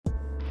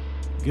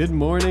Good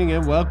morning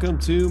and welcome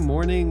to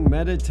Morning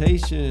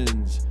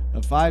Meditations,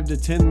 a 5 to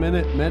 10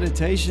 minute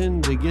meditation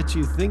to get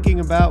you thinking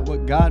about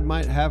what God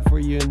might have for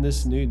you in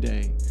this new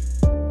day.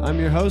 I'm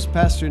your host,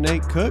 Pastor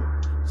Nate Cook,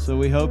 so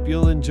we hope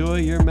you'll enjoy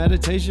your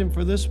meditation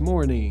for this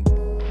morning.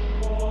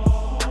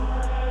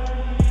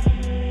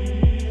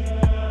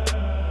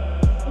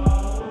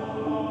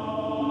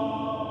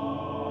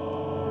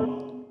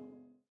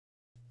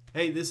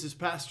 Hey, this is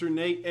Pastor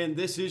Nate, and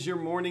this is your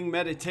morning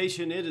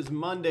meditation. It is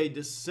Monday,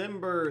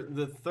 December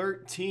the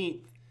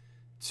 13th,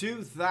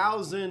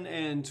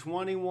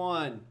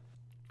 2021.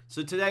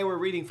 So today we're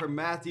reading from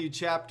Matthew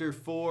chapter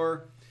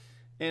 4,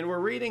 and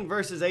we're reading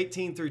verses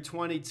 18 through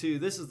 22.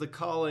 This is the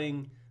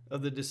calling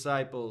of the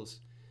disciples.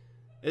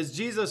 As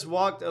Jesus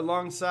walked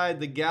alongside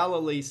the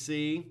Galilee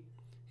Sea,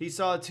 he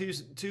saw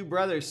two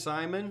brothers,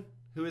 Simon,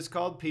 who is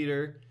called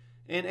Peter,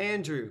 and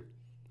Andrew,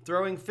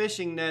 throwing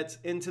fishing nets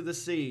into the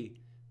sea,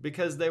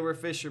 because they were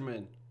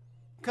fishermen.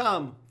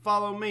 "Come,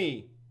 follow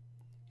me,"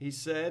 he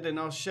said, "and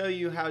I'll show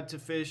you how to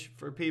fish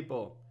for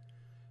people."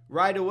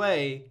 Right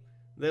away,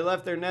 they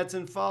left their nets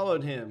and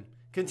followed him.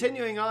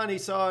 Continuing on, he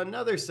saw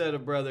another set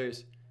of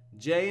brothers,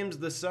 James,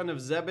 the son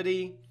of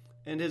Zebedee,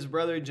 and his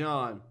brother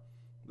John.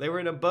 They were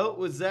in a boat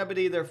with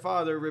Zebedee, their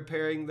father,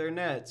 repairing their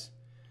nets.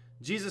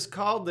 Jesus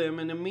called them,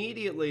 and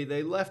immediately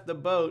they left the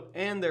boat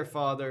and their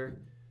father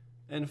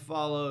and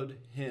followed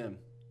him.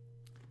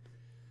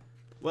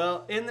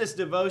 Well, in this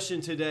devotion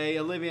today,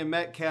 Olivia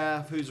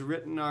Metcalf, who's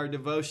written our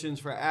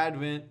devotions for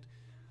Advent,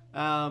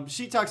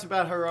 she talks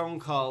about her own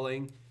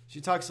calling.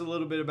 She talks a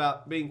little bit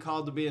about being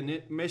called to be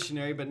a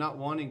missionary, but not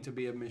wanting to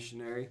be a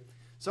missionary.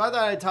 So I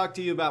thought I'd talk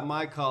to you about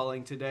my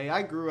calling today.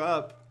 I grew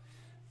up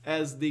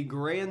as the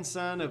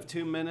grandson of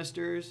two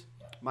ministers.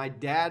 My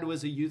dad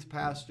was a youth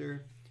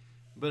pastor,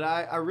 but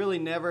I really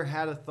never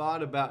had a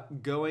thought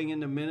about going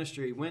into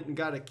ministry. Went and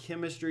got a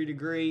chemistry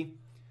degree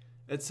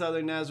at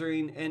Southern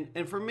Nazarene.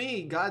 And for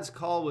me, God's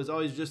call was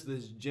always just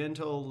this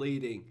gentle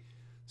leading.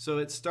 So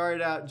it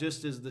started out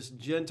just as this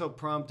gentle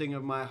prompting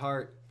of my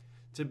heart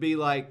to be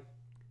like,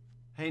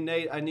 "Hey,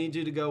 Nate, I need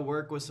you to go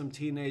work with some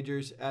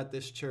teenagers at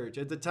this church."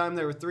 At the time,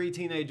 there were 3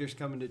 teenagers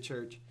coming to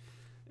church.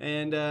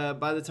 And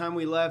by the time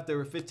we left, there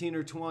were 15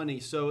 or 20.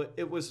 So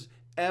it was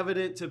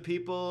evident to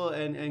people,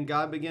 and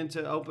God began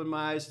to open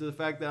my eyes to the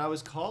fact that I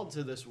was called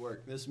to this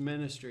work, this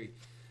ministry.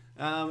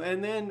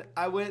 And then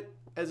I went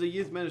as a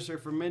youth minister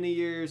for many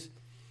years.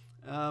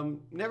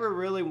 Never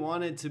really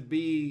wanted to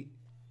be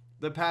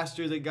the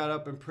pastor that got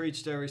up and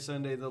preached every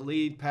Sunday, the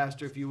lead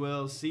pastor, if you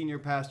will, senior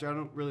pastor. I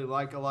don't really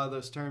like a lot of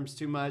those terms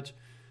too much.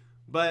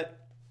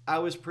 But I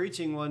was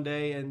preaching one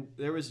day, and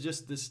there was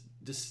just this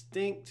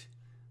distinct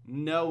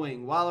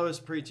knowing while I was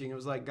preaching. It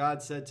was like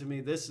God said to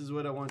me, "This is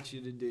what I want you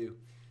to do."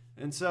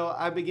 And so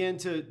I began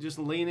to just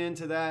lean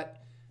into that,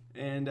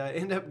 and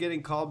ended up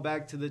getting called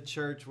back to the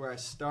church where I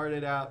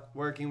started out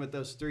working with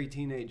those 3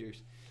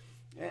 teenagers.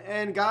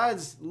 And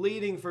God's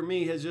leading for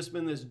me has just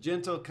been this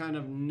gentle kind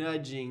of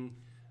nudging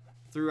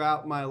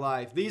throughout my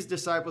life. These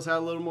disciples had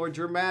a little more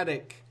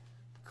dramatic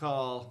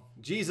call.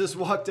 Jesus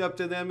walked up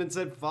to them and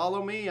said,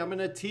 "Follow me. I'm going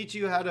to teach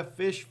you how to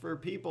fish for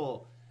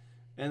people."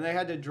 And they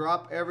had to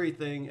drop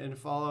everything and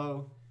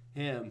follow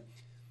him.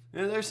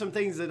 And there's some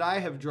things that I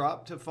have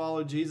dropped to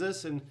follow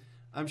Jesus, and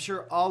I'm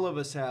sure all of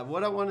us have.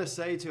 What I want to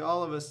say to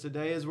all of us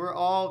today is we're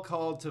all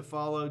called to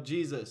follow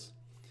Jesus.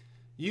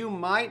 You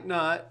might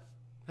not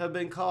have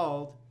been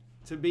called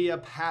to be a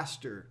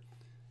pastor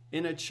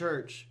in a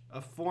church,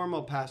 a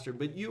formal pastor,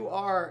 but you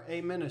are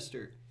a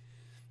minister,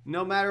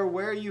 no matter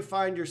where you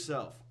find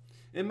yourself.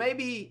 And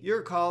maybe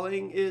your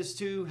calling is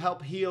to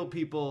help heal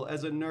people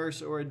as a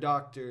nurse or a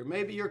doctor.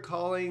 Maybe your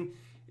calling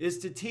is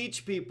to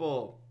teach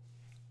people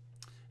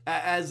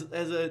as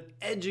an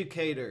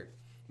educator.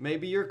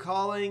 Maybe your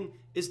calling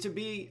is to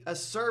be a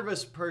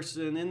service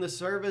person in the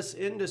service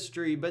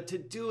industry, but to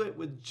do it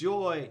with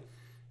joy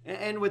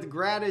and with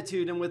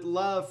gratitude and with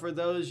love for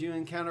those you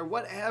encounter.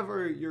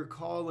 Whatever your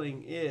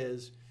calling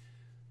is,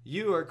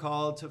 you are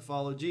called to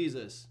follow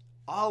Jesus.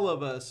 All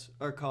of us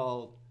are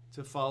called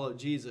to follow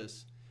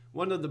Jesus.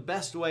 One of the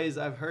best ways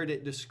I've heard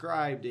it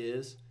described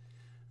is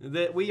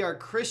that we are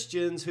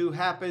Christians who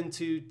happen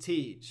to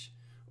teach,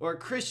 or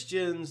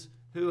Christians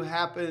who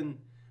happen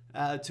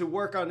to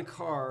work on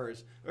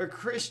cars, or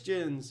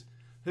Christians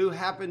who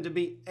happen to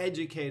be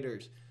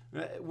educators.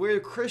 We're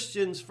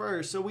Christians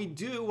first, so we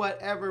do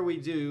whatever we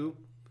do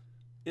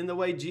in the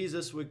way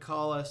Jesus would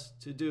call us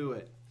to do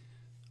it.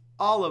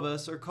 All of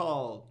us are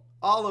called.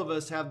 All of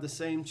us have the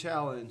same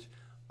challenge.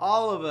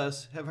 All of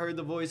us have heard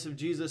the voice of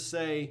Jesus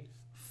say,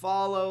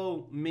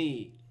 "Follow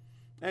me."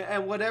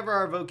 And whatever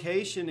our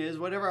vocation is,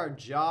 whatever our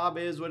job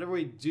is, whatever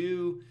we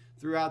do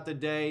throughout the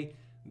day,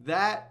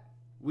 that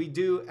we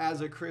do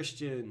as a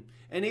Christian.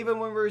 And even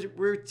when we're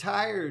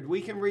retired,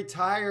 we can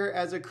retire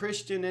as a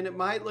Christian, and it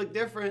might look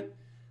different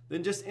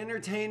than just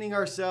entertaining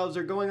ourselves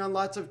or going on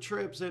lots of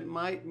trips. It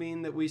might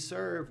mean that we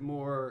serve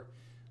more,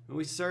 and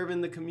we serve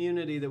in the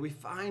community, that we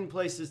find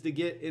places to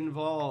get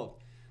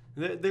involved.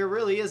 There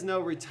really is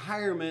no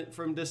retirement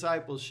from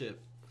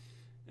discipleship.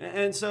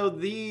 And so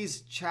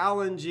these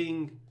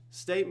challenging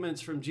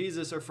statements from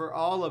Jesus are for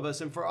all of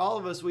us. And for all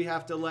of us, we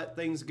have to let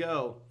things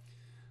go.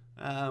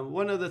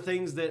 One of the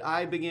things that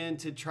I began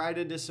to try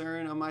to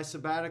discern on my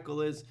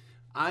sabbatical is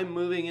I'm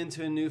moving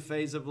into a new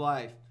phase of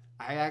life.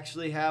 I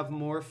actually have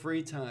more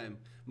free time.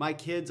 My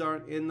kids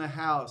aren't in the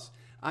house.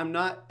 I'm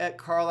not at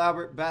Carl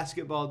Albert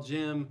basketball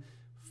gym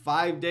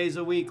 5 days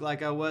a week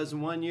like I was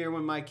one year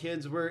when my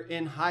kids were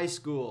in high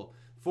school.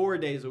 4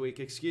 days a week,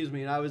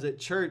 and I was at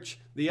church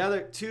the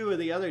other 2 of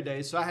the other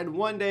days. So I had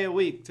 1 day a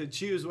week to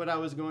choose what I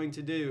was going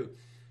to do.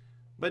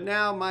 But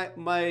now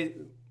my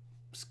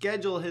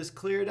schedule has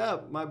cleared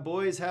up. My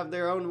boys have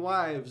their own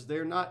wives.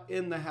 They're not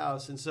in the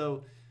house. And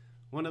so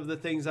one of the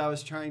things I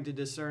was trying to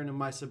discern in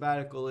my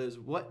sabbatical is,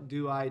 what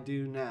do I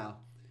do now?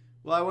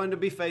 Well, I wanted to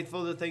be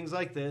faithful to things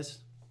like this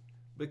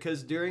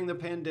because during the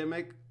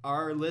pandemic,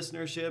 our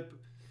listenership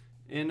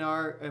in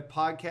our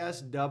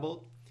podcast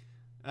doubled.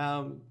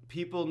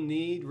 People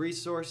need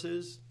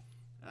resources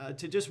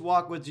to just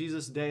walk with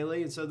Jesus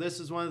daily. And so this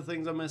is one of the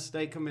things I'm going to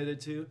stay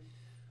committed to.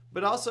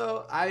 But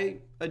also,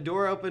 a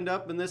door opened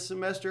up, and this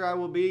semester I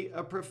will be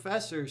a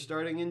professor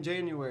starting in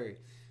January.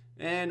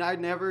 And I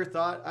never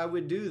thought I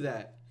would do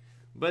that.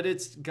 But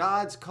it's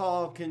God's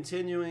call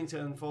continuing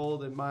to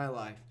unfold in my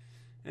life.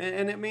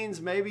 And it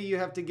means maybe you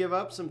have to give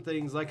up some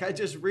things. Like I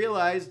just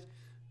realized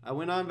I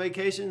went on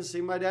vacation to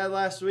see my dad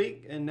last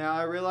week, and now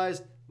I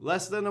realized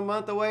less than a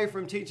month away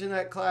from teaching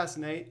that class,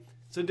 Nate.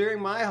 So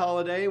during my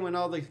holiday, when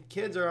all the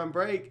kids are on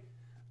break,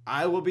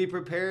 I will be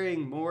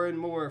preparing more and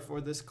more for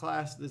this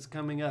class that's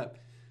coming up.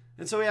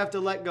 And so we have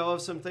to let go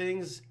of some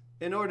things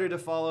in order to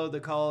follow the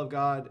call of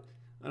God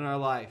in our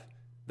life.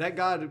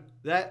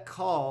 That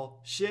call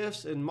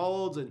shifts and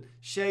molds and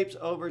shapes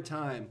over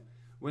time.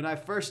 When I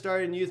first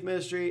started in youth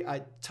ministry,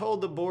 I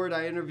told the board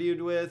I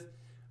interviewed with,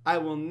 I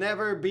will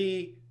never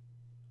be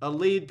a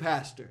lead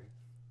pastor.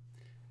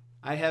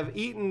 I have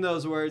eaten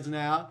those words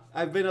now.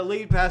 I've been a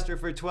lead pastor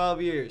for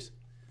 12 years.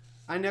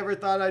 I never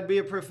thought I'd be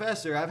a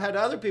professor. I've had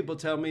other people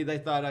tell me they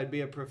thought I'd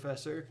be a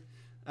professor.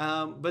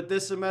 But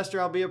this semester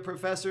I'll be a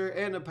professor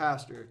and a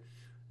pastor.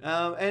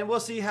 And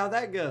we'll see how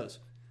that goes.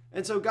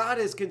 And so God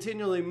is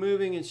continually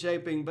moving and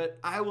shaping, but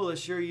I will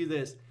assure you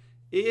this.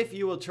 If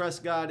you will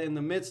trust God in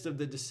the midst of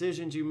the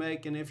decisions you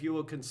make, and if you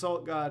will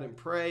consult God and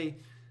pray,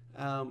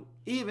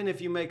 even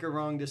if you make a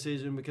wrong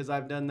decision, because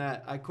I've done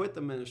that. I quit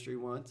the ministry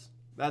once.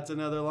 That's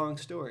another long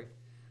story.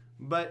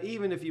 But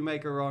even if you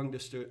make a wrong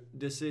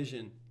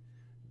decision,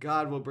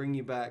 God will bring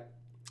you back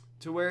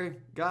to where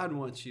God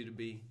wants you to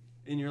be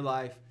in your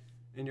life,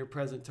 in your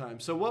present time.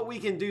 So what we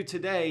can do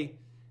today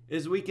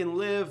is we can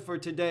live for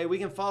today. We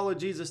can follow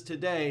Jesus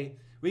today.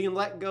 We can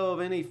let go of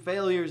any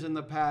failures in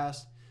the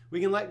past. We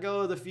can let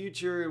go of the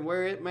future and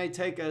where it may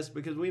take us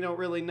because we don't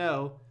really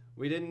know.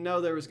 We didn't know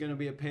there was going to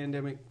be a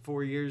pandemic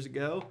 4 years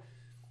ago.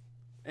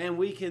 And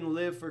we can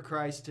live for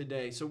Christ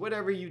today. So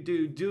whatever you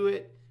do, do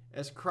it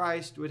as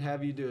Christ would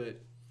have you do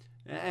it.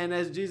 And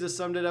as Jesus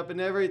summed it up in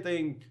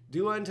everything,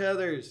 do unto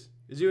others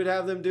as you would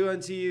have them do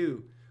unto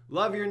you.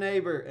 Love your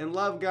neighbor and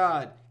love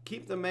God.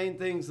 Keep the main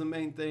things,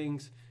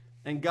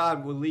 and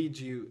God will lead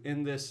you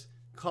in this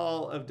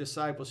call of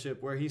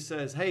discipleship where he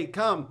says, hey,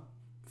 come,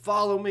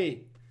 follow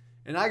me.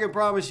 And I can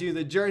promise you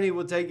the journey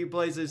will take you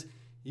places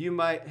you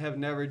might have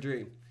never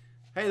dreamed.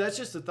 Hey, that's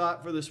just a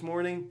thought for this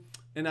morning,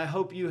 and I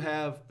hope you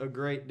have a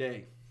great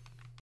day.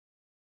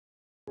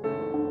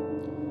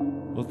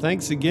 Well,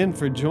 thanks again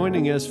for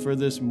joining us for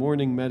this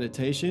morning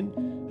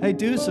meditation. Hey,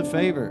 do us a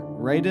favor,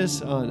 rate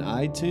us on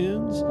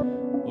iTunes,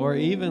 or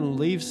even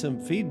leave some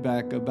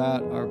feedback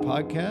about our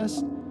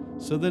podcast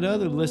so that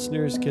other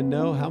listeners can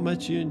know how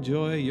much you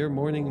enjoy your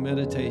morning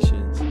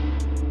meditations.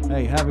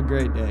 Hey, have a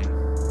great day.